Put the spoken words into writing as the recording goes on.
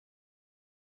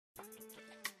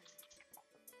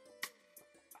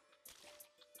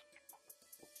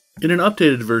In an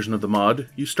updated version of the mod,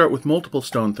 you start with multiple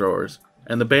stone throwers,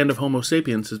 and the band of Homo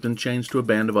sapiens has been changed to a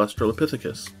band of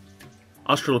Australopithecus.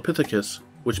 Australopithecus,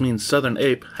 which means southern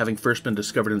ape, having first been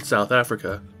discovered in South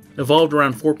Africa, evolved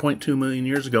around 4.2 million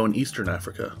years ago in eastern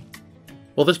Africa.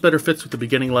 While this better fits with the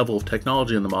beginning level of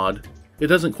technology in the mod, it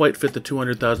doesn't quite fit the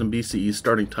 200,000 BCE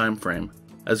starting time frame,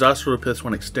 as Australopiths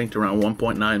went extinct around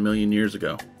 1.9 million years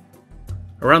ago.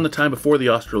 Around the time before the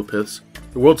Australopiths,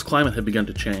 the world's climate had begun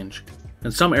to change,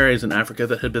 and some areas in Africa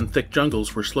that had been thick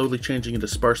jungles were slowly changing into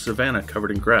sparse savanna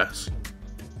covered in grass.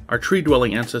 Our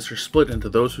tree-dwelling ancestors split into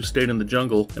those who stayed in the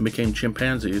jungle and became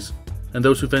chimpanzees, and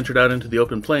those who ventured out into the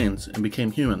open plains and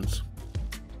became humans.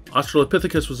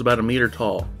 Australopithecus was about a meter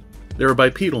tall. They were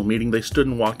bipedal, meaning they stood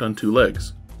and walked on two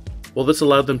legs. While this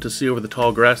allowed them to see over the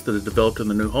tall grass that had developed in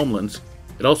the new homelands,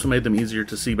 it also made them easier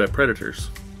to see by predators.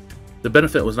 The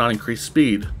benefit was not increased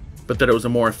speed, but that it was a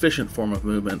more efficient form of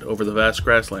movement over the vast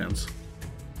grasslands.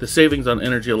 The savings on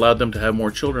energy allowed them to have more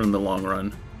children in the long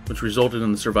run, which resulted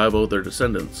in the survival of their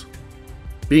descendants.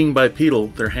 Being bipedal,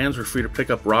 their hands were free to pick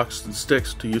up rocks and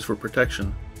sticks to use for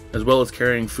protection, as well as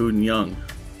carrying food and young.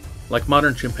 Like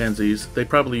modern chimpanzees, they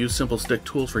probably used simple stick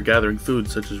tools for gathering food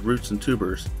such as roots and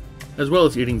tubers, as well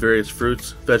as eating various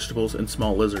fruits, vegetables, and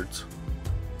small lizards.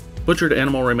 Butchered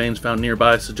animal remains found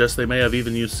nearby suggest they may have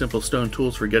even used simple stone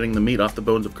tools for getting the meat off the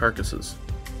bones of carcasses.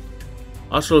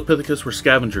 Australopithecus were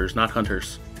scavengers, not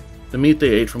hunters. The meat they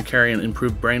ate from carrion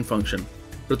improved brain function,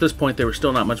 but at this point they were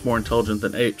still not much more intelligent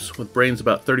than apes, with brains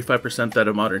about 35% that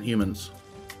of modern humans.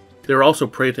 They were also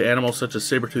prey to animals such as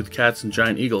saber-toothed cats and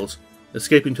giant eagles,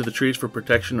 escaping to the trees for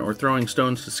protection or throwing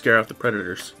stones to scare off the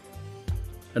predators.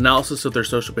 Analysis of their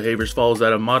social behaviors follows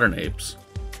that of modern apes.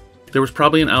 There was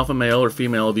probably an alpha male or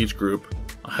female of each group,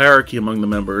 a hierarchy among the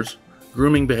members,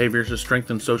 grooming behaviors to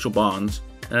strengthen social bonds,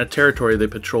 and a territory they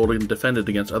patrolled and defended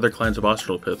against other clans of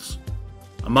Australopiths.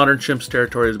 A modern chimp's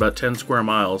territory is about 10 square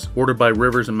miles, bordered by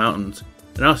rivers and mountains,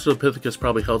 and Australopithecus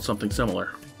probably held something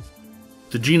similar.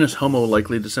 The genus Homo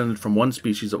likely descended from one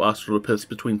species of Australopiths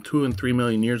between 2 and 3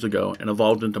 million years ago and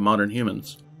evolved into modern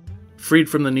humans. Freed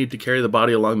from the need to carry the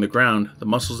body along the ground, the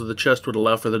muscles of the chest would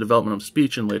allow for the development of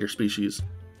speech in later species,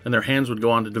 and their hands would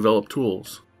go on to develop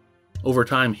tools. Over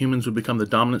time, humans would become the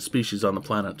dominant species on the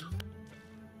planet.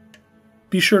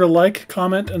 Be sure to like,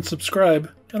 comment, and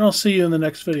subscribe, and I'll see you in the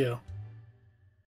next video.